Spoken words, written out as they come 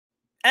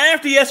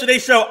After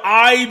yesterday's show,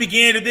 I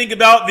began to think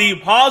about the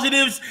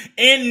positives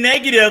and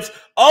negatives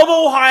of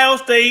Ohio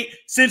State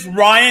since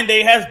Ryan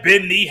Day has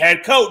been the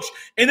head coach.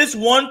 And this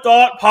one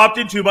thought popped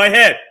into my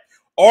head.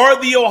 Are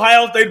the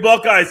Ohio State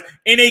Buckeyes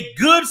in a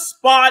good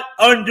spot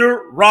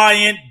under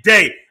Ryan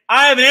Day?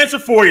 I have an answer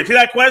for you to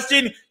that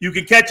question. You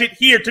can catch it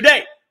here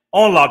today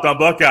on Locked On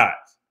Buckeyes.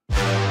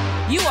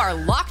 You are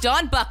Locked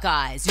On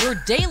Buckeyes, your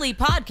daily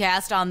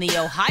podcast on the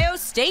Ohio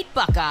State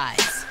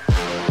Buckeyes.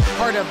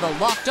 Part of the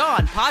Locked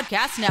On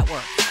Podcast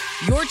Network,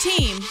 your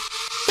team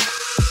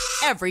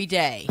every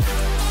day.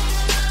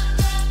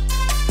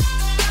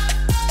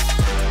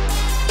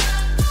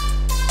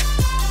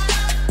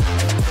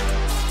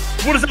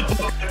 What is up,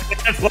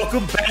 Buckeyes?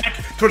 Welcome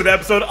back to another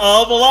episode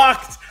of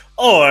Locked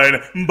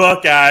On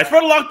Buckeyes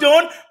from the Locked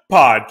On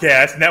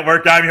Podcast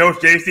Network. I'm your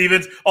host, Jay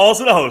Stevens,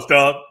 also the host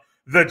of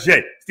the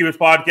Jay Stevens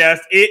Podcast.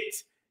 It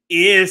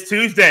is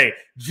Tuesday,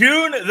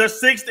 June the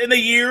 6th in the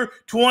year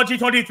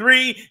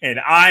 2023, and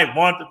I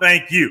want to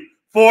thank you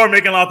for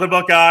making Locked On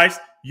Buckeyes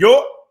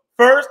your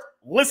first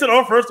listen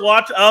or first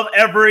watch of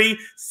every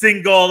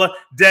single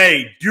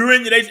day.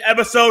 During today's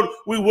episode,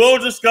 we will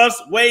discuss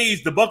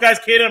ways the Buckeyes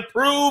can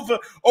improve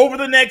over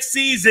the next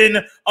season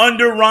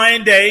under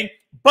Ryan Day.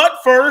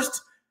 But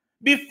first,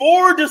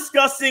 before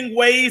discussing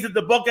ways that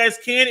the Buckeyes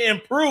can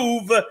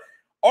improve,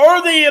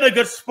 are they in a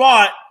good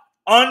spot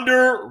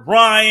under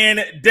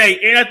Ryan Day?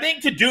 And I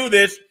think to do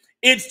this,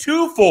 it's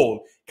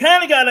twofold.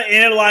 Kind of got to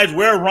analyze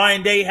where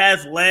Ryan Day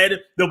has led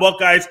the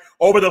Buckeyes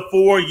over the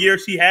 4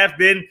 years he has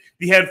been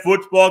the head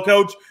football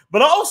coach,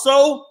 but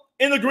also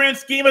in the grand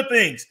scheme of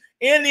things,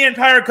 in the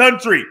entire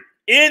country,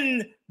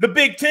 in the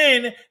Big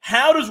Ten,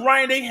 how does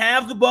Ryan Day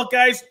have the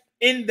Buckeyes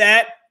in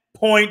that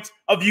point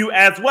of view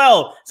as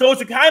well? So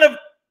it's a kind of,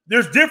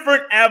 there's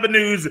different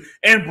avenues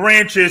and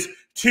branches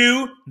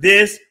to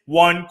this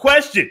one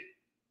question.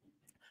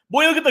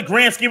 Boy, look at the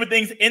grand scheme of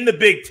things in the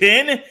Big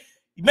Ten.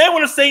 You may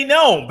want to say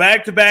no.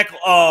 Back-to-back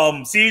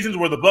seasons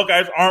where the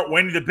Buckeyes aren't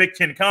winning the Big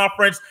Ten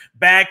Conference.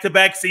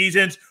 Back-to-back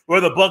seasons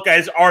where the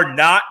Buckeyes are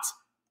not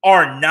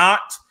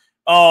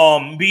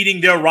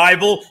beating their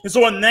rival. And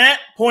so on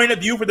that point of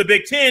view for the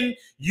Big Ten,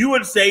 you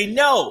would say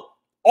no.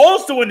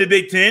 Also in the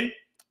Big Ten,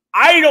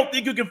 I don't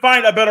think you can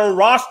find a better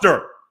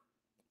roster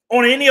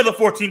on any of the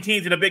 14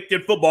 teams in the Big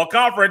Ten Football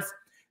Conference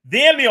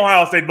than the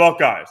Ohio State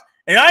Buckeyes.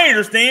 And I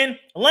understand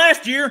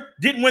last year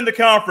didn't win the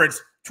conference.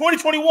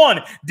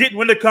 2021 didn't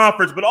win the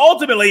conference. But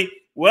ultimately,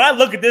 when I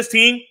look at this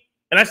team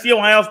and I see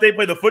Ohio State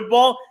play the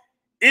football,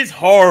 it's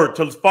hard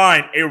to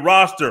find a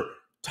roster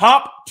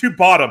top to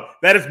bottom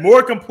that is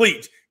more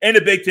complete in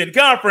the Big Ten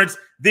Conference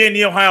than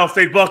the Ohio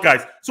State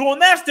Buckeyes. So on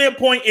that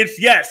standpoint, it's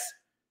yes.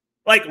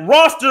 Like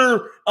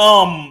roster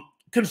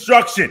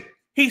construction.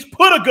 He's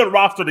put a good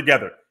roster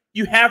together.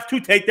 You have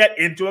to take that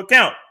into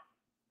account.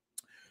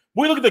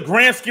 We look at the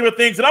grand scheme of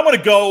things, and I want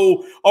to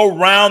go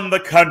around the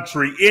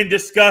country and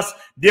discuss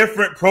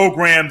different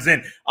programs.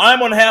 And I'm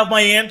going to have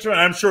my answer, and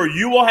I'm sure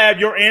you will have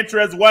your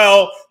answer as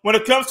well when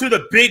it comes to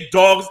the big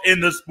dogs in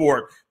the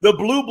sport. The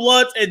blue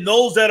bloods and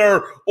those that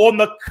are on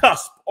the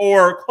cusp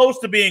or close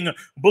to being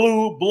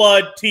blue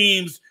blood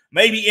teams,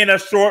 maybe in a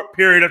short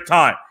period of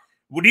time.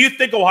 Well, do you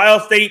think Ohio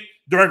State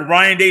during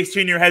Ryan Day's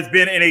tenure has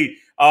been in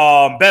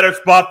a better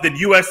spot than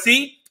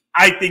USC?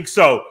 I think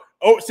so.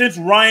 Since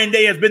Ryan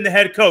Day has been the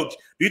head coach,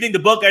 do you think the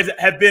Buckeyes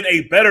have been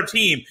a better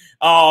team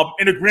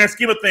in the grand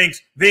scheme of things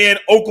than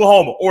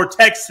Oklahoma or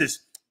Texas?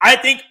 I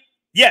think,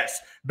 yes,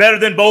 better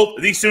than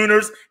both the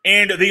Sooners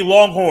and the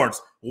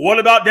Longhorns. What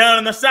about down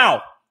in the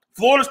South?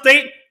 Florida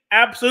State?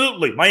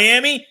 Absolutely.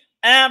 Miami?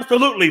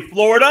 Absolutely.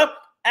 Florida?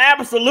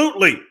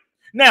 Absolutely.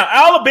 Now,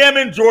 Alabama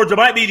and Georgia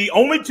might be the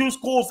only two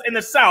schools in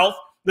the South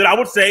that I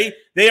would say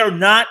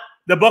the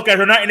Buckeyes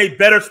are not in a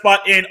better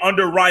spot in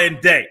under Ryan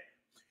Day.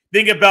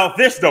 Think about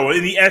this, though,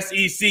 in the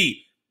SEC.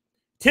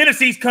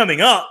 Tennessee's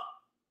coming up.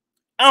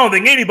 I don't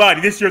think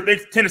anybody this year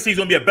thinks Tennessee's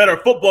going to be a better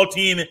football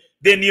team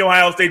than the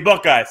Ohio State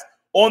Buckeyes.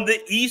 On the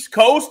East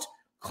Coast,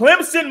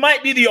 Clemson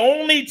might be the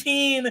only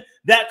team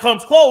that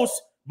comes close,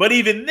 but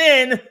even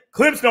then,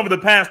 Clemson over the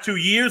past 2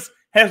 years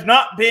has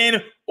not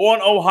been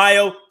on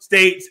Ohio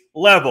State's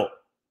level.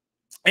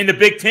 In the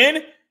Big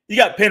Ten, you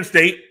got Penn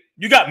State,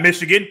 you got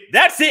Michigan.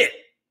 That's it.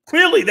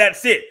 Clearly,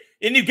 that's it.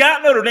 And you've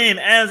got Notre Dame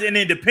as an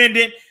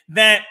independent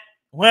that,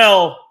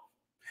 well,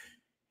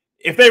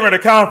 if they were in a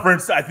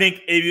conference, I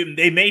think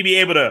they may be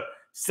able to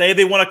say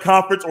they won a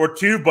conference or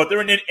two, but they're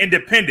an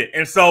independent.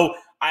 And so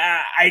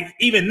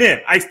even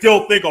then, I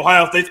still think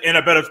Ohio State's in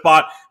a better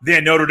spot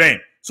than Notre Dame.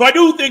 So I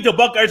do think the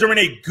Buckeyes are in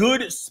a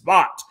good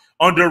spot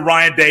under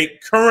Ryan Day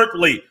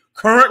currently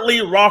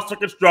roster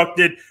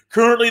constructed,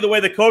 currently the way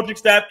the coaching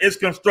staff is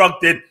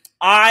constructed.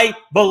 I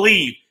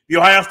believe the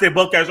Ohio State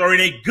Buckeyes are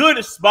in a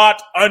good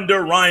spot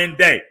under Ryan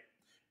Day.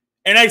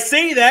 And I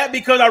say that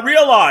because I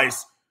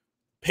realize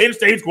Penn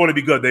State's going to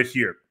be good this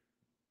year.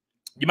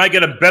 You might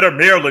get a better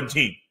Maryland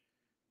team.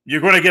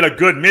 You're going to get a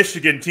good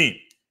Michigan team.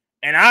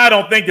 And I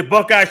don't think the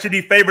Buckeyes should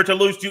be favored to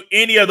lose to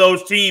any of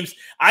those teams.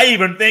 I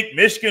even think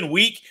Michigan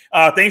week,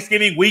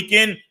 Thanksgiving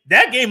weekend,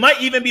 that game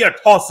might even be a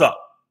toss-up.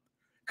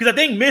 because I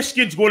think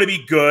Michigan's going to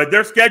be good.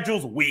 Their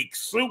schedule's weak,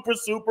 super,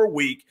 super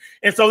weak.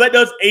 And so that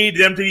does aid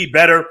them to be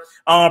better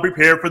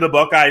prepared for the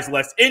Buckeyes.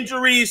 Less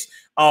injuries,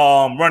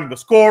 running the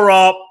score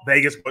up.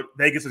 Vegas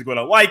is going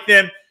to like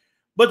them.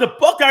 But the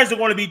Buckeyes are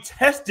going to be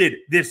tested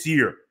this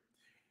year.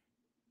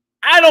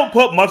 I don't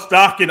put much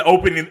stock in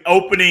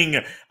opening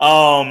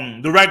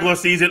the regular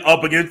season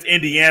up against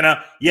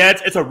Indiana. Yeah,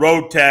 it's a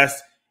road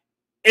test.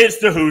 It's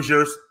the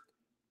Hoosiers.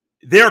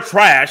 They're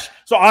trash,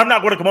 so I'm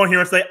not going to come on here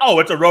and say, oh,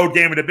 it's a road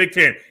game in the Big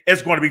Ten.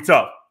 It's going to be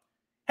tough.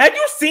 Have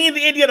you seen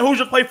the Indiana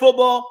Hoosiers play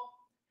football?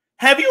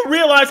 Have you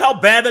realized how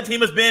bad that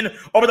team has been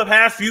over the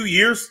past few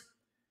years?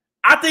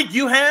 I think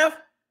you have.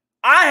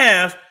 I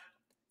have.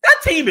 That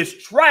team is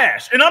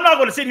trash, and I'm not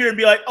going to sit here and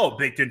be like, oh,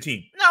 Big Ten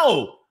team.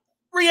 No.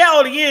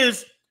 Reality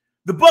is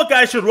the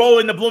Buckeyes should roll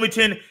into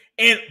Bloomington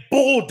and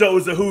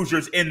bulldoze the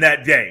Hoosiers in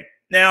that day.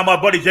 Now, my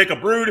buddy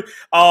Jacob Brood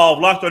of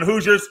Locked on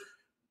Hoosiers,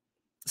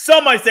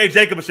 some might say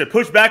Jacob should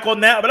push back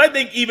on that, but I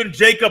think even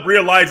Jacob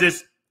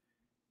realizes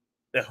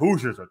the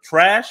Hoosiers are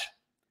trash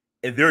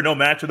and they're no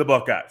match for the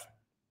Buckeyes.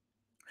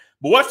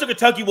 But Western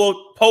Kentucky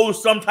will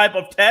pose some type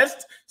of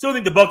test. Still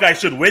think the Buckeyes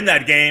should win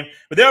that game,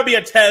 but there will be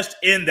a test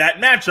in that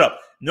matchup.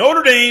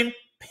 Notre Dame,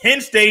 Penn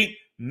State,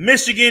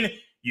 Michigan.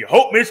 You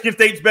hope Michigan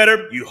State's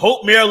better. You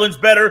hope Maryland's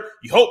better.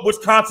 You hope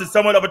Wisconsin's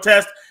somewhat of a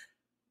test.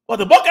 But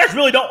the Buckeyes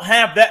really don't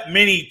have that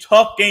many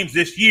tough games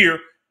this year,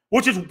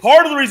 which is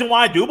part of the reason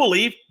why I do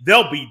believe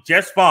they'll be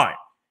just fine.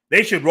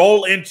 They should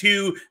roll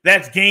into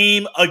that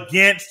game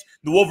against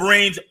the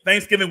Wolverines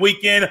Thanksgiving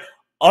weekend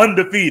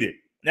undefeated.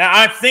 Now,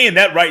 I'm saying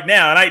that right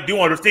now, and I do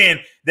understand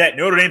that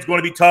Notre Dame's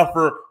going to be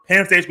tougher,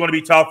 Penn State's going to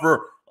be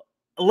tougher.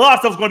 A lot of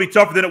stuff's going to be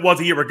tougher than it was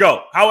a year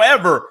ago.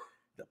 However,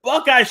 the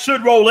Buckeyes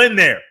should roll in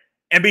there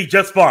and be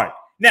just fine.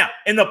 Now,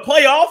 in the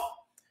playoff,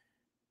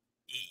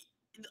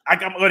 I'm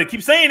going to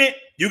keep saying it.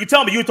 You can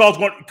tell me Utah's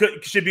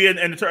should be in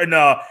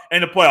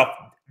the playoff.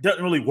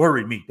 Doesn't really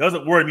worry me.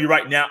 Doesn't worry me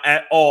right now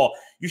at all.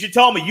 You should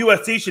tell me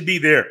USC should be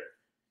there.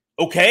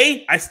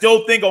 Okay? I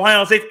still think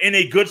Ohio State's in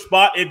a good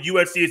spot if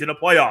USC is in the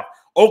playoff.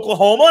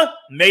 Oklahoma?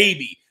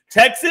 Maybe.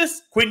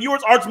 Texas? Quinn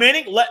Ewers, Arch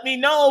Manning? Let me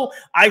know.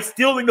 I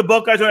still think the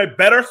Buckeyes are in a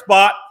better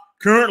spot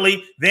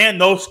currently than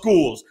those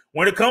schools.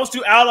 When it comes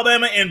to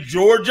Alabama and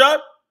Georgia,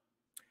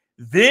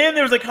 then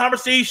there's a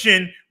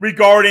conversation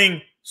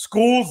regarding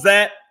schools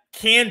that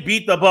can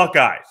beat the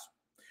Buckeyes.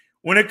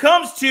 When it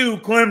comes to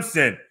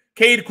Clemson,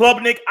 Cade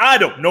Klubnik, I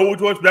don't know what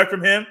to expect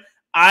from him.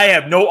 I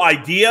have no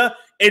idea.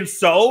 And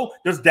so,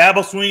 does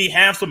Dabo Swinney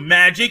have some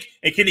magic?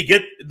 And can he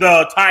get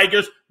the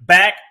Tigers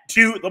back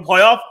to the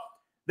playoff?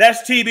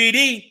 That's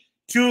TBD,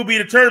 to be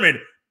determined.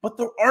 But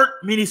there aren't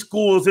many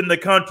schools in the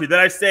country that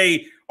I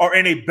say are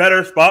in a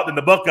better spot than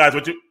the Buckeyes,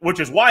 which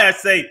is why I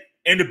say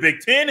in the Big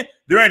Ten,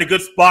 they're in a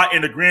good spot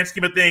in the grand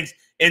scheme of things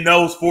in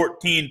those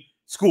 14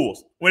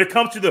 schools. When it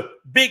comes to the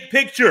big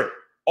picture,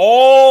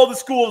 all the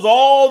schools,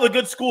 all the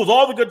good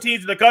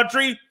teams in the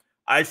country,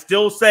 I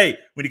still say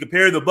when you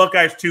compare the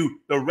Buckeyes to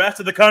the rest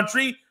of the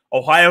country,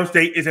 Ohio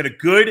State is in a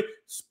good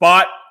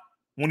spot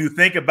when you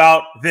think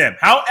about them.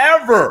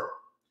 However,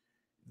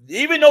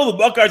 even though the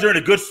Buckeyes are in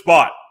a good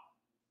spot,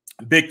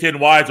 Big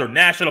Ten-wise or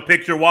national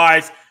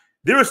picture-wise,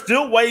 there are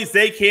still ways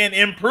they can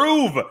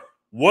improve.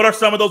 What are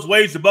some of those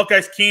ways the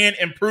Buckeyes can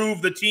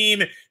improve the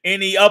team in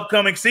the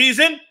upcoming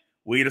season?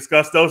 We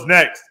discuss those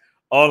next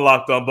on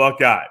Locked on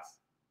Buckeyes.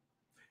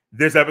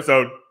 This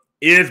episode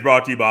is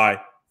brought to you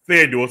by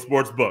FanDuel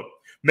Sportsbook.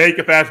 Make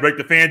a fast break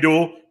to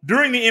FanDuel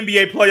during the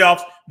NBA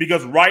playoffs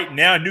because right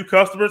now new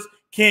customers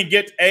can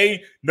get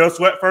a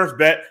no-sweat first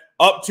bet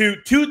up to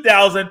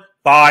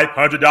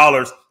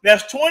 $2,500.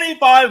 That's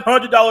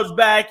 $2,500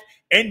 back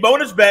in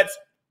bonus bets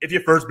if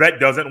your first bet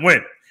doesn't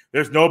win.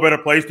 There's no better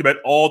place to bet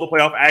all the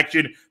playoff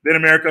action than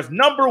America's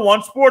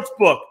 #1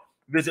 sportsbook.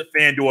 Visit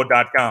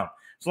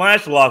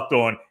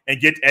FanDuel.com/lockedon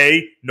and get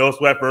a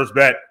no-sweat first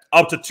bet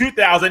up to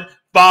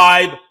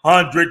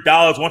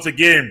 $2,500. Once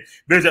again,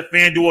 visit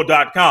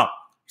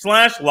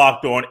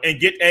FanDuel.com/lockedon and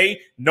get a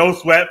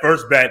no-sweat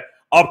first bet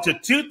up to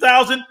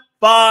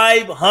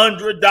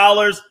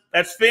 $2,500.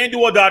 That's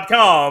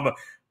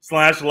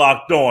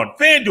FanDuel.com/lockedon.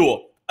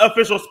 FanDuel,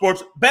 official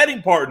sports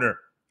betting partner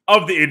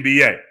of the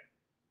NBA.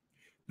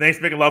 Thanks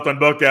for making Locked on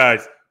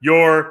Buckeyes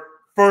your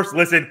first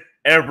listen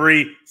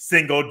every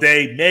single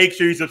day. Make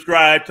sure you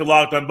subscribe to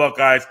Locked on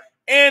Buckeyes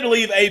and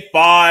leave a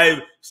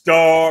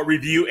 5-star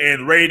review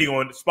and rating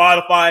on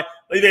Spotify.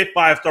 Leave a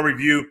 5-star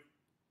review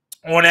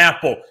on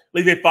Apple.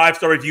 Leave a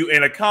 5-star review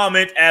and a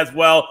comment as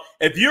well.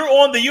 If you're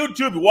on the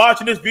YouTube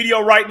watching this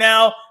video right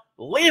now,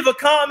 leave a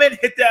comment,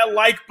 hit that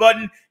like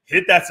button,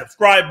 hit that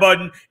subscribe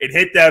button, and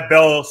hit that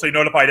bell so you're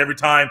notified every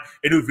time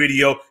a new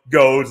video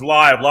goes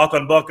live. Locked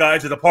on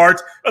Buckeyes is a part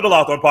of the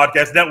Locked on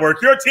Podcast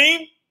Network, your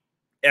team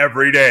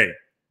every day.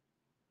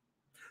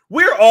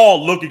 We're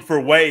all looking for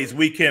ways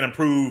we can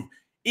improve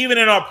even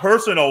in our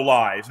personal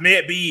lives. May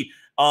it be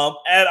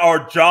at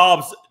our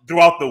jobs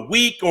throughout the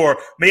week, or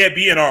may it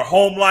be in our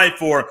home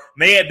life, or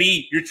may it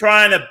be you're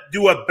trying to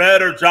do a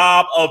better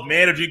job of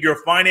managing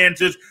your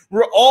finances.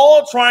 We're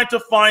all trying to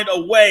find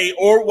a way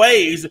or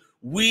ways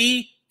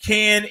we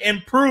can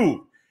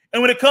improve.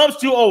 And when it comes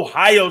to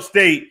Ohio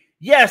State,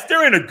 yes,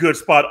 they're in a good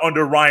spot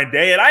under Ryan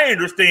Day, and I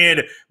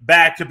understand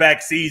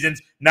back-to-back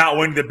seasons not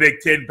winning the Big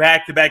Ten,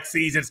 back-to-back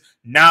seasons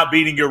not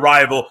beating your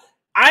rival.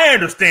 I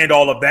understand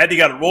all of that. You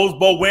got a Rose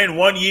Bowl win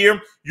one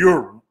year.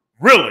 You're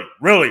really,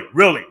 really,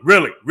 really,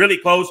 really, really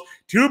close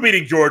to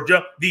beating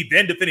Georgia, the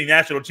then defending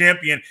national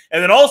champion.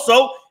 And then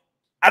also,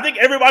 I think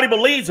everybody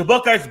believes the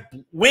Buckeyes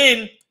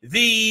win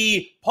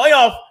the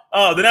playoff,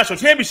 the national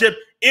championship,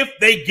 if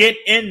they get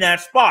in that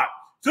spot.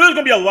 So there's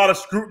going to be a lot of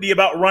scrutiny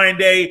about Ryan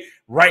Day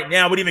right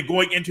now, but even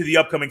going into the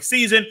upcoming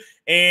season.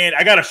 And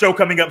I got a show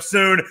coming up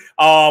soon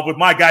with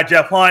my guy,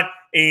 Jeff Hunt,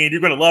 and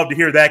you're going to love to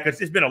hear that because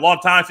it's been a long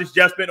time since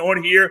Jeff's been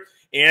on here,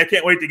 and I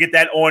can't wait to get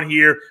that on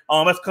here.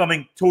 That's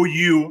coming to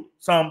you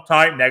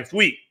sometime next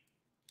week.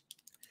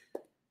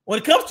 When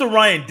it comes to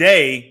Ryan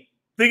Day,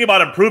 thinking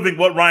about improving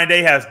what Ryan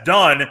Day has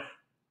done,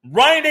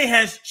 Ryan Day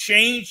has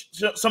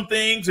changed some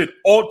things and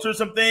altered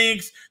some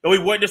things that we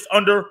witnessed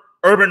under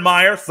Urban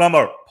Meyer. Some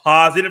are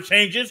positive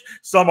changes,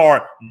 some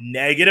are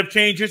negative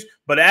changes,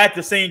 but at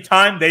the same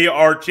time, they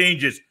are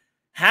changes.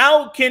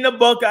 How can the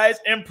Buckeyes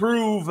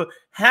improve?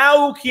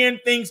 How can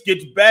things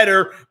get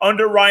better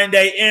under Ryan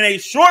Day in a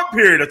short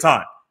period of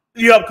time,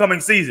 the upcoming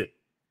season?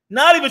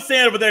 Not even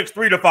saying over the next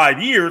 3 to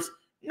 5 years.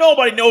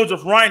 Nobody knows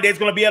if Ryan Day is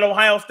going to be at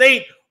Ohio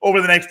State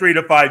over the next 3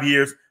 to 5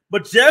 years,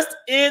 but just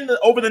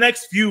over the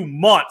next few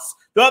months,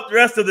 throughout the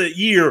rest of the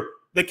year,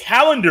 the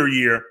calendar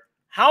year,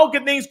 how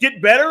can things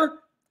get better?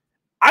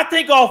 I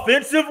think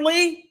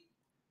offensively,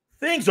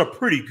 things are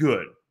pretty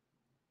good.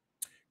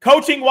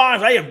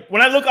 Coaching-wise,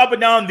 when I look up and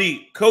down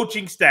the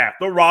coaching staff,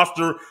 the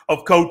roster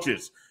of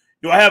coaches,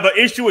 do I have an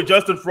issue with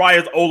Justin Fry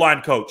as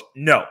O-line coach?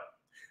 No.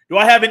 Do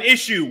I have an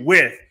issue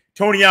with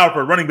Tony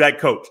Alford, running back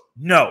coach?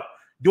 No.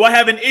 Do I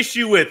have an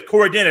issue with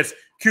Corey Dennis,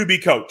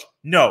 QB coach?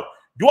 No.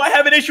 Do I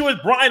have an issue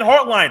with Brian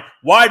Hartline,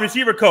 wide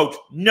receiver coach?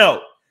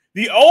 No.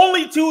 The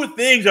only two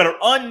things that are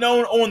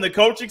unknown on the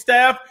coaching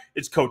staff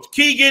is Coach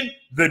Keegan,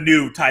 the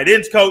new tight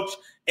ends coach,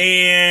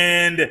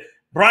 and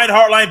Brian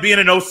Hartline being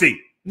an OC.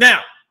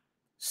 Now,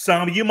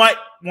 some of you might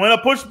want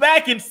to push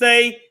back and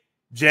say,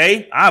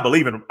 Jay, I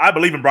believe in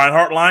Brian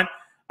Hartline.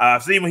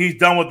 I've seen what he's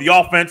done with the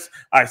offense.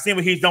 I've seen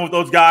what he's done with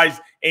those guys,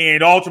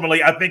 and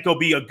ultimately, I think he'll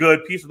be a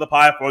good piece of the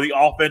pie for the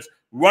offense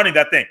running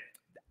that thing.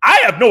 I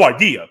have no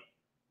idea.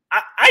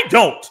 I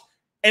don't.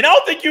 And I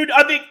think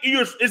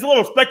it's a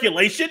little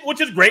speculation, which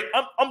is great.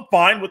 I'm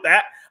fine with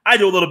that. I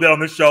do a little bit on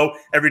this show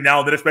every now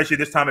and then, especially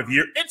this time of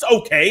year. It's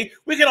okay.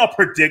 We can all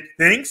predict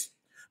things.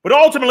 But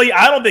ultimately,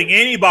 I don't think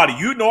anybody,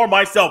 you nor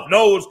myself,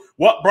 knows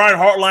what Brian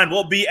Hartline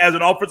will be as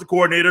an offensive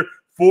coordinator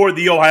for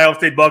the Ohio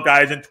State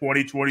Buckeyes in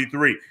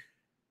 2023.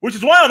 Which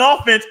is why on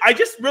offense, I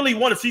just really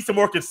want to see some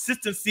more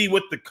consistency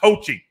with the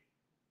coaching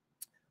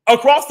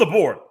across the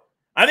board.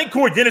 I think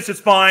Corey Dennis is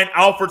fine.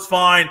 Alford's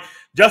fine.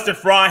 Justin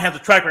Fry has a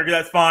track record.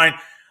 That's fine.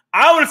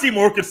 I want to see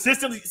more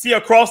consistency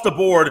across the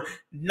board,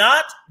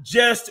 not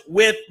just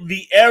with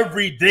the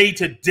every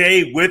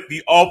day-to-day with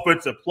the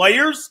offensive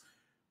players,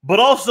 but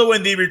also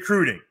in the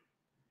recruiting.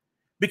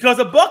 Because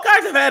the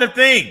Buckeyes have had a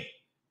thing.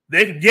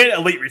 They can get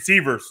elite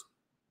receivers.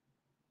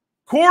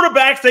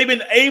 Quarterbacks, they've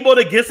been able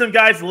to get some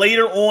guys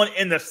later on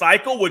in the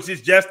cycle, which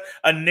is just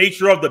a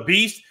nature of the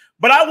beast.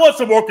 But I want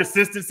some more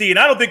consistency, and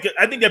I think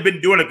they've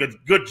been doing a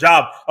good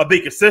job of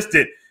being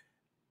consistent.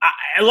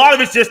 A lot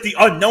of it's just the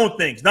unknown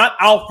things, not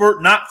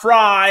Alford, not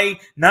Fry,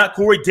 not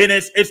Corey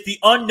Dennis. It's the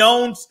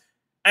unknowns,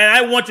 and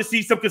I want to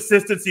see some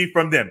consistency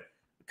from them.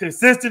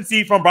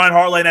 Consistency from Brian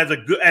Hartline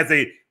as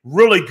a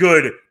really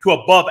good to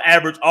above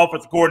average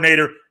offensive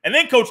coordinator, and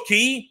then Coach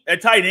Key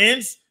at tight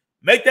ends,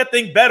 make that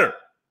thing better.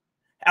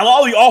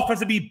 Allow the offense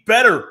to be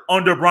better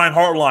under Brian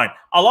Hartline.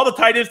 Allow the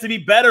tight ends to be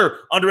better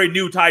under a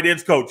new tight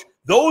ends coach.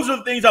 Those are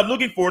the things I'm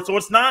looking for. So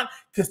it's not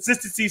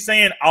consistency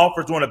saying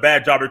Alford's doing a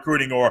bad job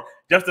recruiting or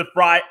Justin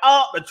Fry,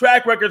 the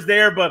track record's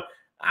there, but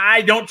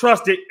I don't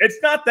trust it. It's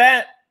not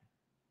that.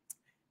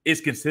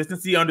 It's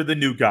consistency under the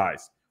new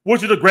guys,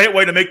 which is a great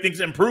way to make things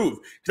improve.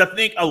 Because I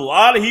think a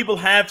lot of people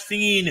have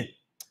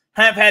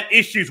had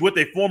issues with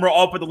a former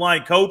offensive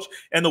line coach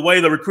and the way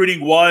the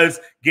recruiting was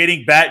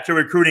getting back to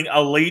recruiting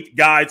elite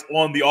guys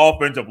on the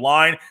offensive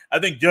line. I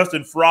think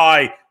Justin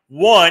Fry,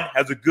 one,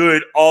 has a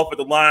good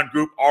offensive line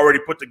group already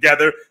put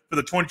together for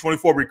the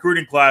 2024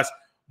 recruiting class,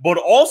 but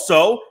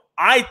also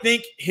I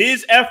think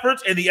his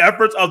efforts and the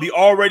efforts of the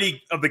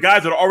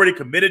guys that are already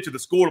committed to the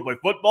school to play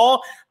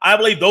football, I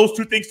believe those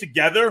two things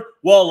together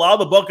will allow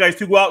the Buckeyes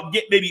to go out and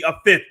get maybe a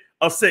fifth,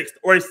 a sixth,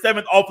 or a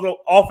seventh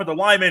offensive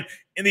lineman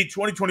in the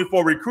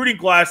 2024 recruiting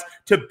class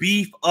to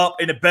beef up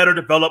and to better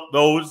develop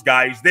those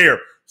guys there.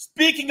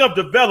 Speaking of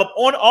develop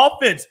on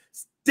offense,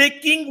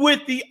 sticking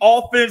with the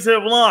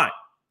offensive line,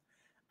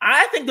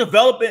 I think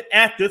development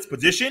at this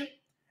position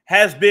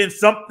has been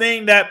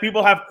something that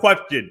people have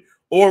questioned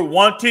or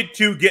wanted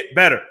to get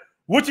better,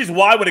 which is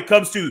why when it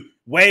comes to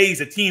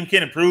ways a team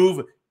can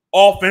improve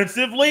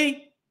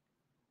offensively,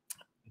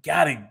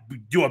 got to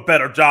do a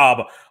better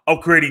job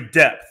of creating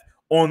depth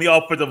on the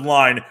offensive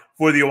line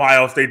for the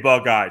Ohio State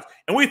Buckeyes.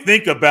 And we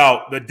think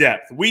about the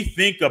depth. We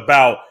think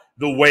about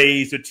the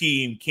ways the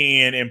team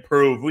can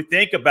improve. We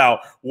think about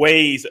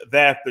ways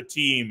that the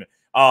team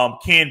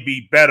can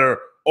be better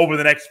over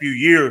the next few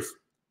years.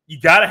 You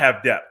got to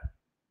have depth.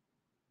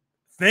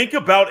 Think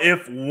about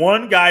if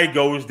one guy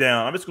goes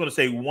down. I'm just going to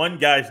say one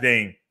guy's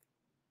name.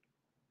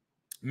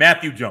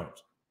 Matthew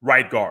Jones,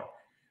 right guard.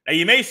 Now,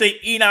 you may say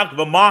Enoch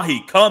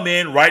Vamahi, come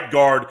in, right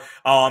guard,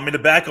 in the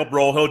backup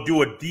role. He'll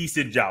do a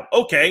decent job.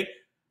 Okay,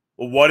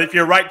 well, what if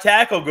your right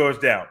tackle goes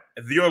down?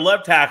 If your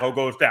left tackle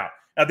goes down?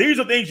 Now, these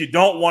are things you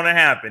don't want to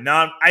happen.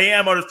 Now, I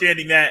am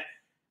understanding that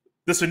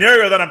the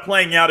scenario that I'm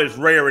playing out is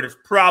rare, and it's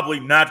probably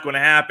not going to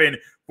happen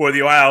for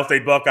the Ohio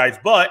State Buckeyes.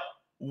 But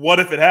what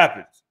if it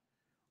happens?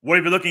 What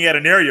if you're looking at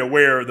an area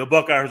where the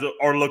Buckeyes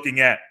are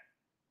looking at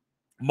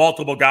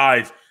multiple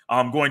guys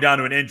going down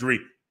to an injury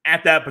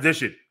at that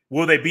position?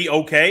 Will they be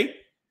okay?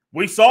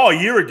 We saw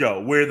a year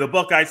ago where the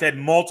Buckeyes had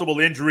multiple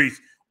injuries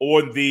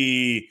in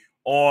the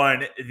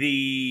running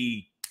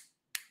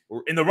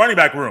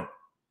back room.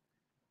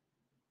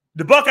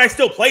 The Buckeyes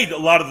still played a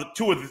lot of the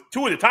two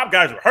of the top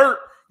guys were hurt.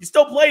 You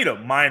still played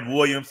them, Mayan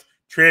Williams,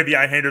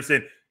 Travion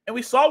Henderson, and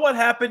we saw what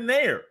happened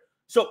there.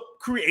 So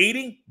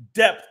creating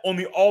depth on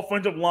the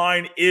offensive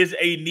line is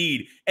a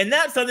need, and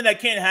that's something that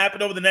can't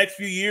happen over the next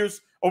few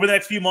years, over the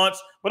next few months.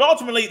 But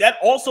ultimately, that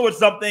also is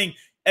something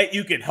that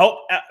you can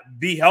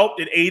be helped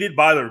and aided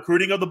by the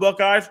recruiting of the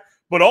Buckeyes.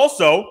 But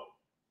also,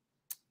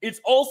 it's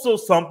also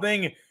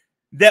something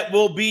that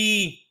will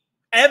be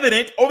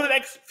evident over the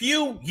next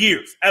few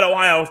years at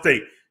Ohio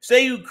State.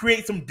 Say you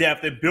create some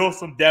depth and build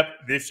some depth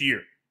this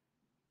year.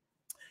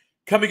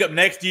 Coming up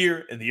next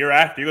year and the year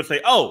after, you're going to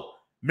say, oh,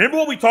 remember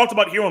what we talked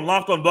about here on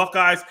Locked On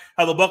Buckeyes,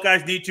 how the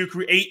Buckeyes need to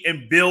create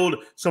and build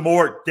some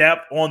more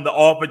depth on the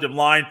offensive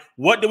line?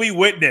 What do we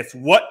witness?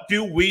 What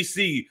do we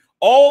see?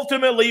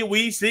 Ultimately,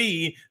 we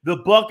see the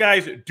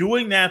Buckeyes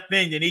doing that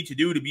thing they need to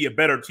do to be a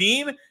better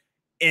team,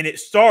 and it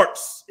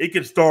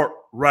can start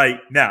right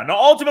now. Now,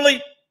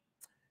 ultimately,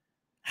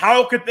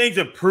 how could things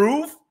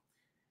improve?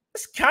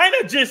 It's kind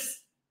of just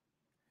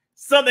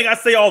something I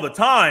say all the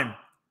time,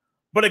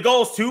 but it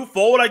goes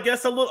twofold, I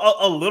guess, a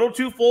little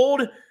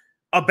twofold.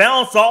 A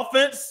balanced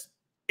offense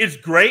is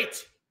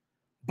great,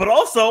 but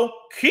also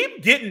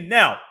keep getting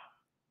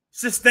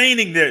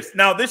sustaining this.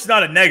 Now, this is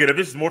not a negative.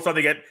 This is more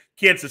something that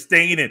can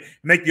sustain and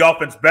make the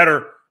offense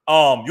better.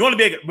 You want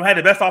to have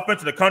the best offense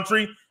in the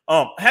country.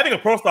 Having a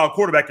pro-style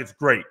quarterback is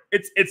great.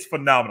 It's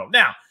phenomenal.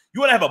 Now, you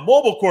want to have a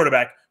mobile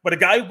quarterback, but a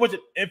guy who puts an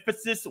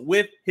emphasis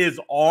with his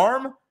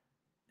arm,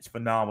 it's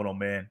phenomenal,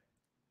 man.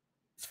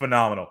 It's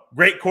phenomenal.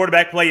 Great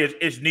quarterback play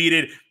is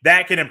needed.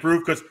 That can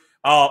improve because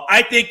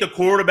I think the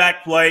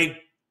quarterback play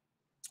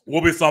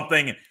will be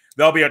something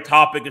that'll be a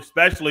topic,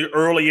 especially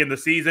early in the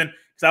season,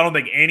 because I don't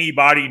think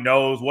anybody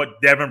knows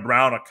what Devin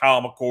Brown or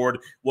Kyle McCord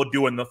will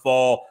do in the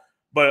fall.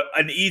 But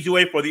an easy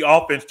way for the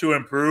offense to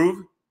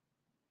improve,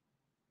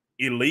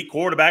 elite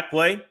quarterback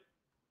play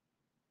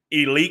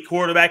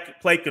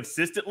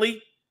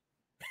consistently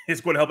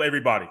is going to help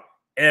everybody.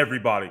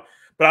 Everybody.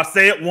 But I'll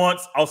say it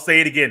once, I'll say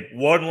it again.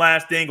 One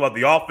last thing about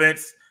the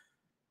offense.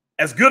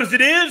 As good as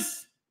it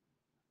is,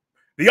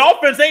 the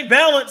offense ain't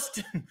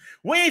balanced.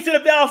 We ain't seen a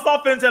balanced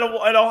offense at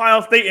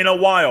Ohio State in a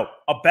while.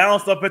 A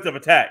balanced offensive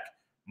attack.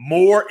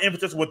 More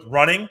emphasis with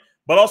running,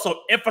 but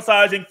also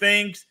emphasizing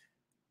things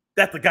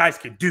that the guys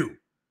can do.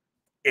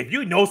 If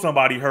you know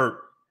somebody hurt,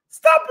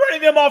 stop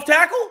running them off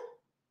tackle.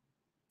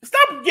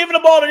 Stop giving the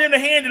ball to them to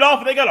hand it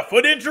off if they got a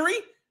foot injury.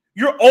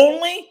 You're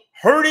only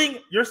hurting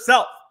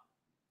yourself.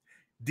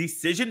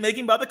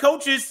 Decision-making by the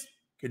coaches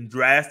can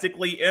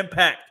drastically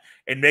impact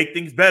and make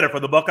things better for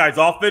the Buckeyes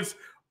offense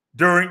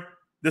during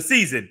the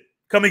season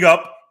coming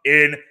up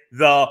in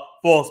the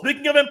fall.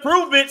 Speaking of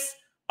improvements,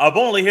 I've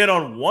only hit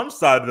on one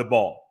side of the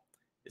ball.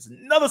 It's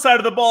another side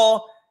of the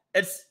ball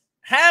that's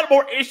had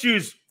more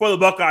issues for the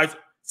Buckeyes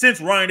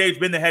since Ryan Day's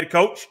been the head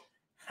coach.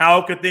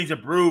 How can things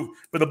improve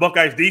for the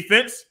Buckeyes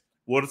defense?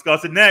 We'll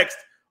discuss it next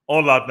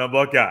on Locked On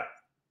Buckeyes.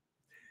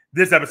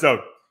 This episode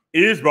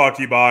is brought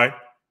to you by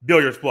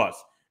Billiards Plus.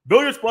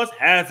 Billiards Plus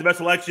has the best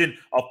selection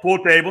of pool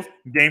tables,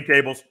 game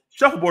tables,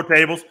 shuffleboard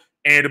tables,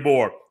 and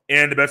more.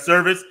 And the best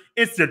service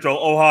in Central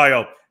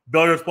Ohio.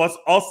 Billiards Plus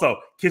also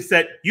can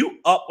set you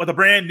up with a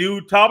brand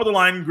new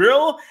top-of-the-line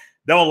grill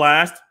that will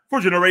last for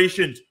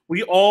generations.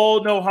 We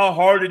all know how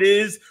hard it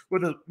is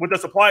with the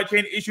supply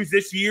chain issues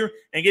this year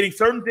and getting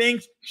certain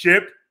things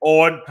shipped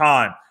on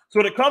time. So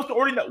when it comes to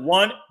ordering that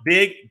one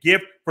big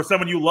gift for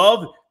someone you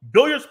love,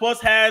 Billiards Plus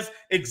has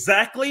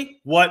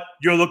exactly what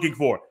you're looking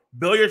for.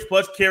 Billiards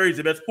Plus carries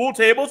the best pool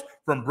tables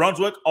from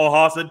Brunswick,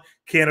 Alhassan,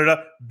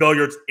 Canada,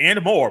 Billiards,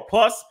 and more.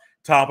 Plus,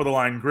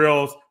 top-of-the-line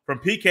grills from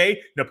PK,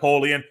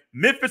 Napoleon,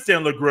 Memphis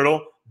Sandler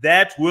Griddle.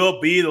 That will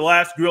be the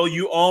last grill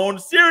you own.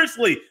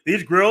 Seriously,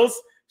 these grills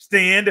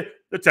stand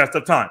the test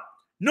of time.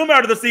 No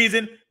matter the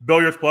season,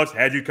 Billiards Plus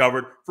has you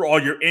covered for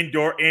all your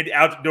indoor and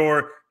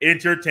outdoor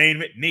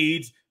entertainment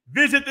needs.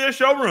 Visit their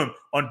showroom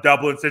on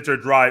Dublin Center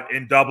Drive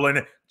in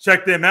Dublin.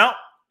 Check them out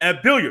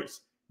at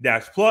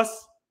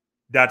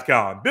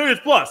billiards-plus.com. Billiards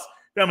Plus,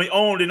 family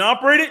owned and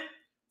operated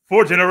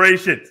for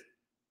generations.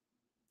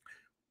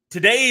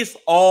 today is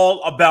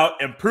all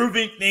about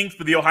improving things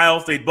for the Ohio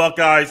State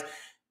Buckeyes.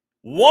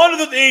 One of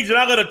the things that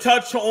I'm going to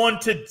touch on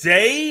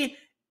today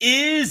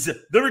is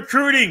the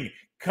recruiting.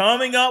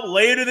 Coming up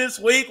later this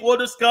week, we'll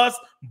discuss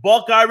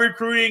Buckeye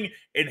recruiting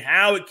and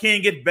how it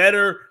can get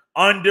better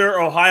under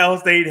Ohio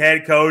State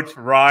head coach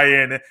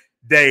Ryan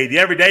Day. The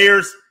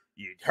Everydayers,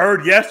 you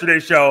heard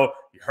yesterday's show,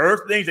 you heard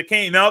things that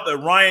came out that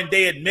Ryan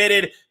Day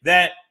admitted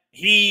that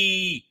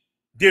he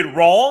did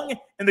wrong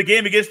in the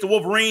game against the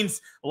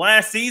Wolverines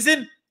last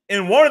season.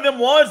 And one of them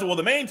was, well,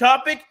 the main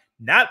topic,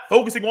 not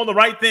focusing on the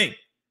right thing,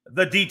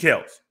 the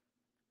details,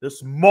 the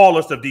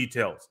smallest of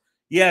details.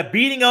 Yeah,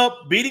 beating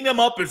them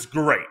up is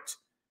great.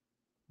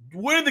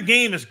 Winning the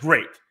game is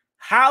great.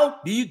 How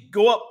do you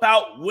go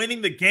about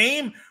winning the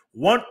game?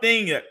 One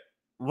thing that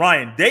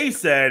Ryan Day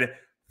said,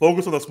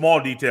 focus on the small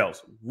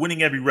details,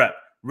 winning every rep,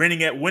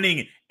 winning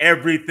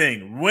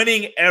everything,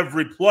 winning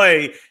every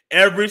play,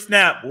 every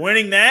snap,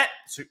 winning that.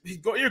 So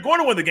you're going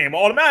to win the game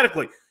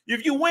automatically.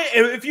 If you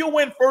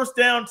win first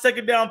down,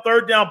 second down,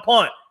 third down,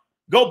 punt,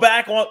 you get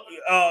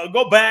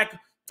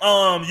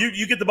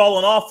the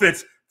ball on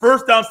offense,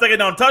 first down, second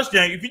down,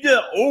 touchdown. If you do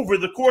that over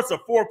the course of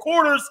 4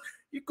 quarters,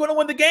 you're going to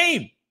win the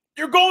game.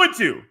 You're going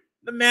to.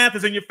 The math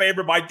is in your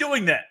favor by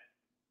doing that.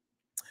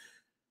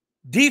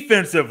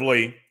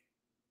 Defensively,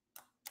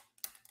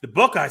 the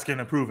Buckeyes can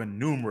improve in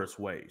numerous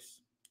ways.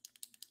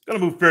 I'm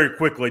going to move very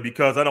quickly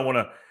because I don't want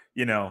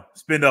to,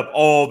 spend up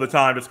all the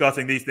time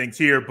discussing these things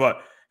here.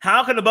 But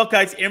how can the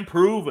Buckeyes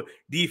improve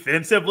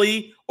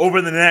defensively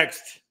over the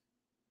next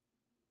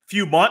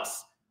few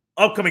months,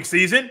 upcoming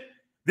season?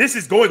 This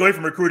is going away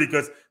from recruiting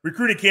because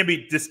recruiting can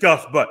be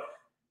discussed, but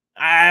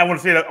I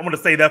want to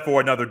say that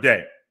for another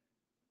day.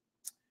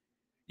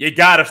 You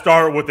got to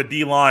start with the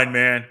D-line,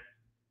 man.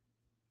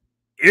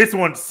 It's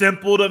one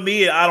simple to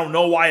me. I don't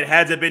know why it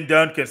hasn't been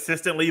done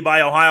consistently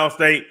by Ohio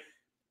State.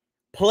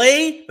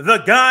 Play the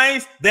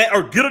guys that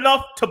are good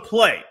enough to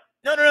play.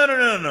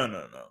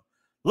 No.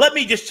 Let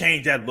me just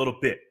change that a little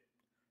bit.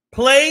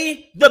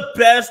 Play the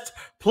best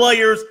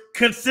players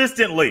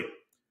consistently.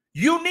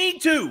 You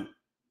need to.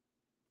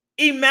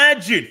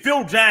 Imagine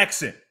Phil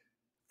Jackson,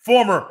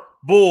 former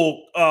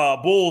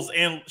Bulls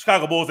and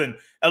Chicago Bulls and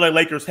LA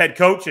Lakers head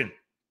coach. And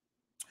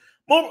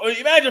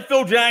imagine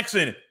Phil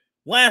Jackson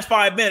last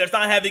 5 minutes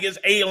not having his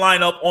A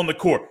lineup on the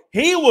court.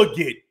 He would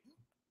get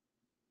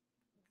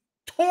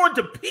torn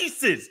to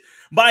pieces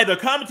by the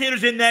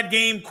commentators in that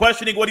game,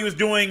 questioning what he was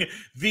doing.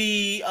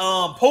 The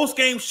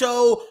post-game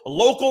show,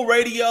 local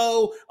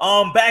radio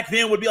back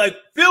then would be like,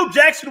 Phil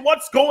Jackson,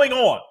 what's going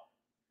on?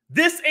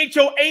 This ain't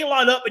your A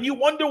lineup, and you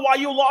wonder why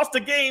you lost the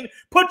game.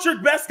 Put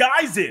your best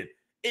guys in.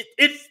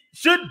 It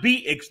should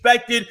be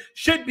expected,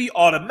 should be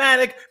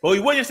automatic. But we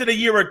witnessed it a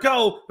year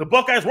ago. The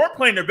Buckeyes weren't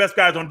playing their best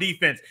guys on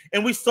defense,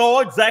 and we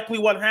saw exactly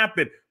what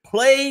happened.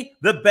 Play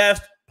the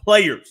best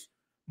players.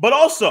 But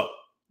also,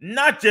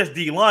 not just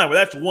D-line, where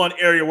that's one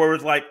area where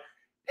it's like,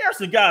 there are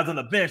some guys on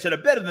the bench that are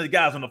better than the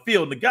guys on the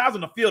field. And the guys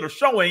on the field are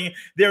showing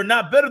they're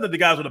not better than the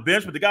guys on the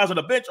bench, but the guys on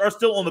the bench are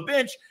still on the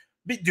bench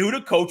due to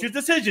coaches'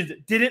 decisions.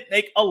 It didn't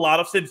make a lot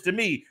of sense to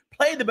me.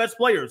 Play the best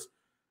players.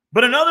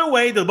 But another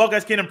way the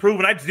Buckeyes can improve,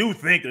 and I do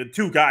think the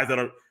 2 guys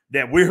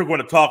that we're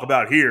going to talk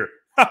about here,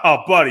 oh,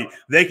 buddy,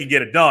 they can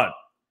get it done.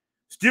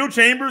 Steel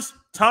Chambers,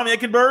 Tom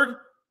Eichenberg.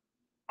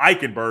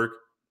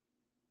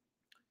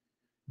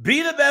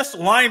 Be the best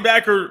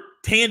linebacker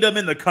tandem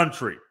in the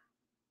country.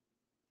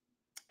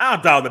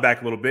 I'll dial that back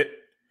a little bit.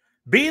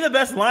 Be the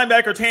best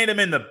linebacker tandem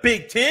in the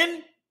Big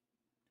Ten.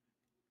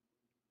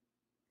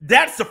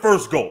 That's the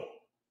first goal.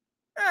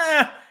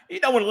 You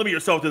don't want to limit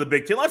yourself to the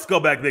Big Ten. Let's go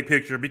back big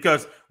picture,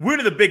 because we're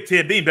in the Big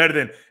Ten being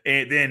better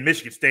than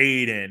Michigan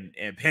State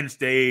and Penn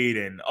State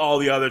and all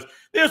the others.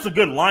 There's some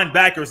good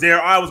linebackers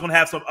there. Iowa's going to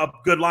have some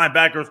good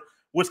linebackers.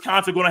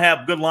 Wisconsin going to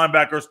have good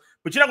linebackers.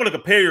 But you're not going to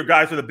compare your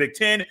guys to the Big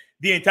Ten,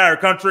 the entire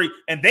country,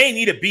 and they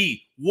need to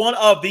be one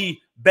of the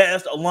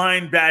best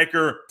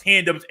linebacker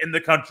tandems in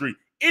the country.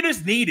 It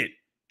is needed.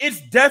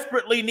 It's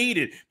desperately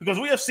needed, because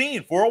we have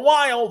seen for a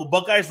while the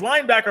Buckeyes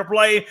linebacker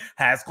play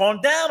has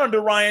gone down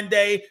under Ryan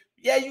Day.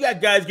 Yeah, you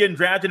got guys getting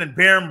drafted, and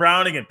Baron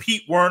Browning and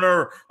Pete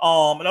Werner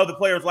and other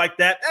players like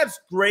that. That's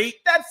great.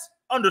 That's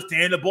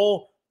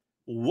understandable.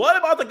 What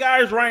about the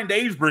guys Ryan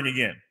Day's bringing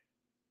in?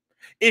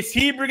 Is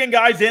he bringing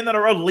guys in that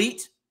are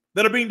elite,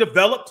 that are being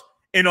developed,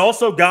 and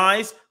also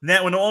guys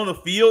that when on the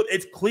field,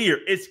 it's clear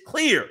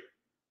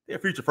they're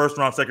future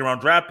first-round,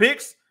 second-round draft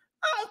picks?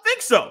 I don't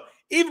think so.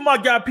 Even my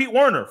guy Pete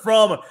Werner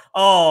from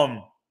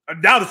down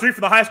the street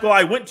from the high school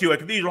I went to at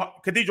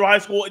Cathedral High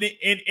School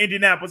in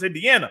Indianapolis,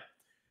 Indiana.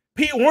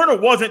 Pete Werner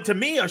wasn't, to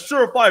me, a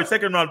surefire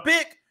second-round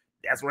pick.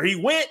 That's where he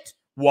went.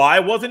 Why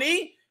wasn't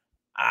he?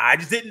 I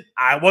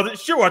wasn't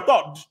sure. I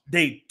thought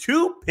day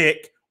 2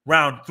 pick,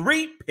 round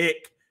 3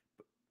 pick,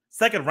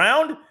 second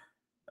round.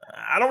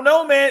 I don't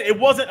know, man. It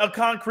wasn't a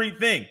concrete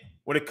thing.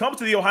 When it comes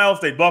to the Ohio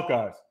State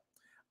Buckeyes,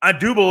 I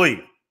do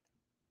believe,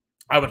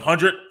 I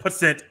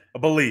 100%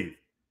 believe,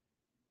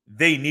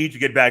 they need to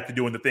get back to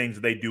doing the things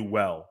that they do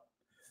well.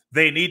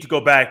 They need to go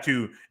back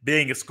to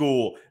being a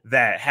school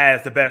that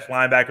has the best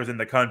linebackers in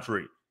the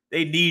country.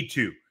 They need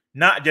to,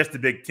 not just the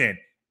Big Ten,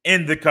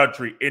 in the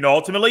country. And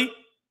ultimately,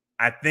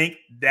 I think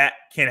that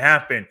can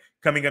happen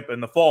coming up in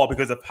the fall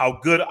because of how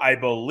good I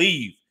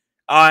believe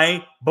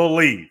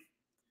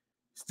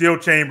Steel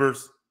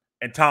Chambers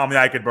and Tommy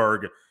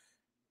Eichenberg,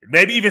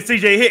 maybe even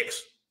CJ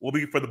Hicks, will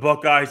be for the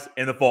Buckeyes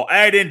in the fall.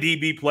 Add in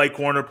DB play,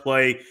 corner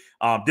play,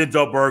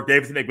 Denzel Burke,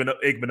 Davidson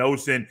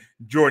Igbinosun,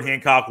 Jordan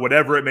Hancock,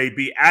 whatever it may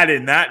be. Add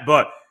in that.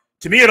 But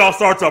to me, it all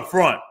starts up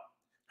front.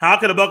 How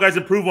can the Buckeyes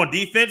improve on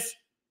defense?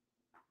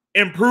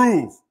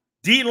 Improve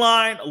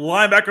D-line,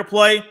 linebacker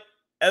play.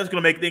 That's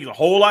going to make things a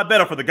whole lot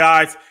better for the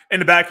guys in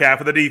the back half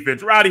of the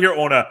defense. We're out of here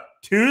on a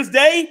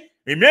Tuesday.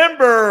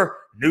 Remember,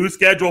 new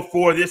schedule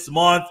for this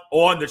month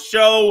on the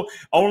show.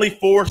 Only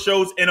 4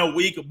 shows in a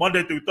week,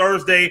 Monday through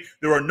Thursday.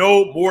 There are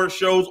no more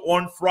shows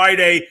on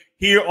Friday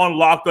here on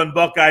Locked on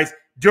Buckeyes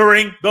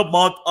during the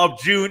month of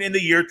June in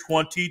the year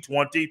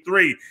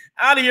 2023.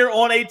 Out of here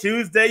on a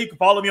Tuesday. You can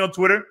follow me on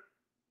Twitter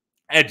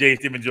at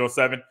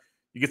jstevens07.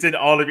 You can send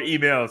all of your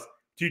emails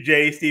to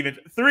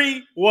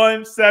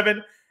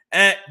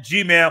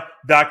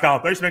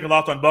jstevens317@gmail.com. Thanks for making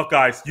Locked on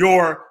Buckeyes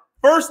your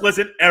first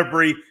listen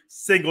every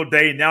single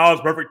day. Now is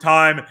the perfect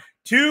time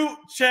to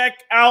check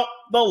out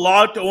the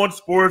Locked on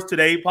Sports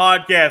Today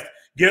podcast.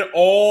 Get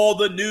all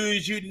the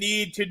news you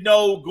need to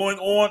know going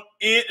on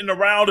in and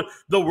around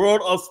the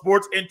world of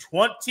sports in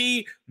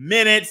 20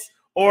 minutes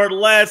or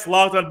less.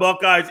 Locked on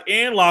Buckeyes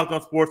and Locked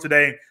on Sports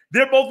Today.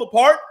 They're both a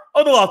part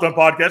of the Locked on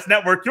Podcast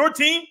Network, your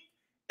team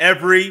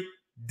every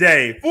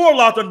day. For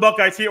Locked on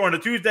Buckeyes here on a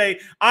Tuesday,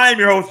 I am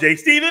your host, Jay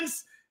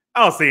Stevens.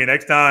 I'll see you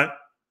next time.